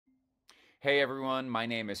Hey everyone, my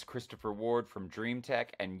name is Christopher Ward from Dream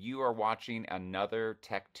Tech, and you are watching another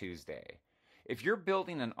Tech Tuesday. If you're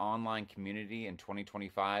building an online community in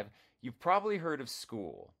 2025, you've probably heard of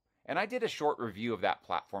Skool. And I did a short review of that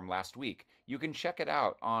platform last week. You can check it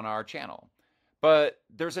out on our channel. But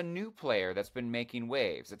there's a new player that's been making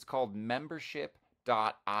waves. It's called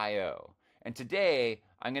membership.io. And today,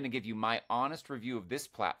 I'm going to give you my honest review of this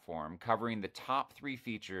platform, covering the top 3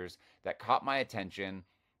 features that caught my attention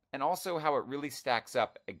and also how it really stacks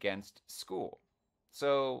up against Skool.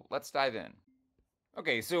 So let's dive in.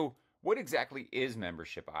 Okay, so what exactly is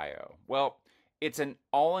Membership.io? Well, it's an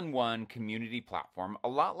all in one community platform, a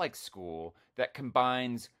lot like Skool, that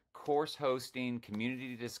combines course hosting,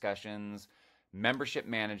 community discussions, membership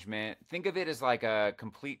management. Think of it as like a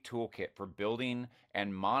complete toolkit for building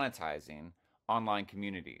and monetizing online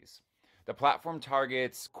communities. The platform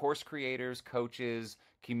targets course creators, coaches,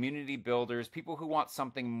 community builders, people who want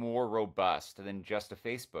something more robust than just a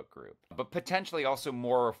Facebook group, but potentially also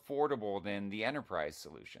more affordable than the enterprise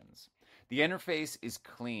solutions. The interface is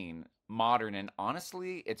clean, modern, and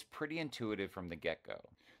honestly, it's pretty intuitive from the get go.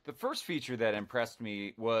 The first feature that impressed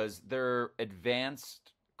me was their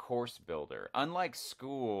advanced course builder. Unlike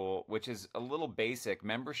Skool, which is a little basic,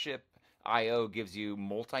 Membership.io gives you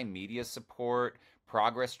multimedia support,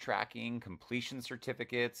 progress tracking, completion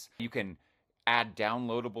certificates. You can add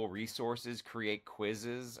downloadable resources, create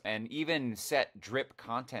quizzes, and even set drip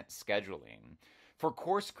content scheduling. For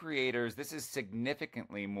course creators, this is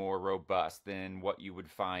significantly more robust than what you would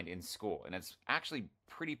find in Skool, and it's actually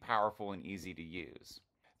pretty powerful and easy to use.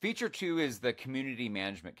 Feature 2 is the community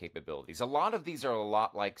management capabilities. A lot of these are a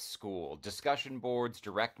lot like Skool. Discussion boards,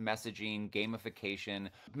 direct messaging, gamification.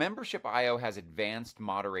 Membership.io has advanced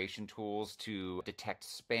moderation tools to detect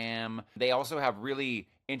spam. They also have really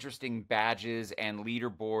interesting badges and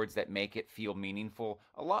leaderboards that make it feel meaningful,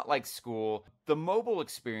 a lot like Skool. The mobile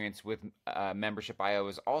experience with Membership.io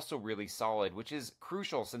is also really solid, which is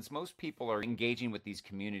crucial since most people are engaging with these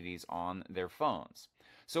communities on their phones.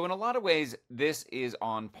 So in a lot of ways, this is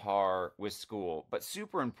on par with Skool, but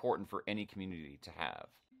super important for any community to have.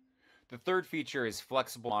 The third feature is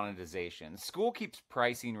flexible monetization. Skool keeps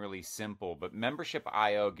pricing really simple, but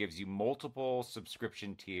Membership.io gives you multiple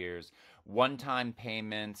subscription tiers, one-time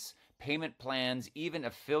payments, payment plans, even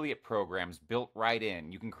affiliate programs built right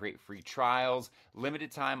in. You can create free trials, limited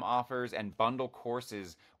time offers, and bundle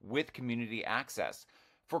courses with community access.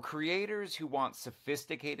 For creators who want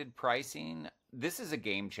sophisticated pricing, this is a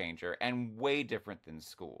game changer and way different than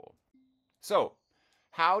Skool. So,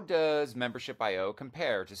 how does Membership.io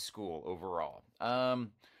compare to Skool overall?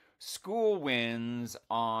 Skool wins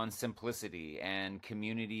on simplicity and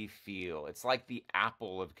community feel. It's like the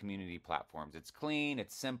Apple of community platforms. It's clean,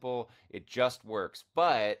 it's simple, it just works,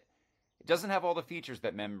 but it doesn't have all the features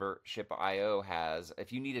that Membership.io has.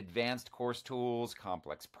 If you need advanced course tools,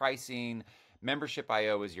 complex pricing,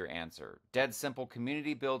 Membership.io is your answer. Dead simple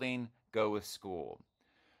community building, go with Skool.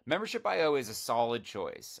 Membership.io is a solid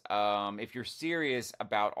choice if you're serious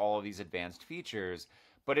about all of these advanced features,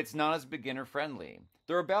 but it's not as beginner friendly.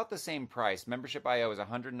 They're about the same price. Membership.io is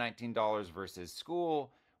 $119 versus Skool,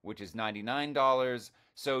 which is $99.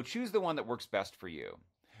 So choose the one that works best for you.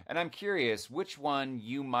 And I'm curious which one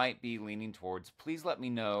you might be leaning towards. Please let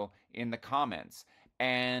me know in the comments.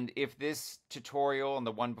 And if this tutorial and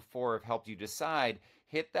the one before have helped you decide,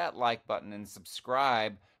 hit that like button and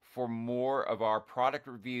subscribe for more of our product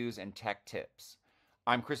reviews and tech tips.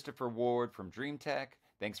 I'm Christopher Ward from Dream Tech.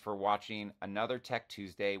 Thanks for watching another Tech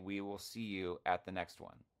Tuesday. We will see you at the next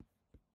one.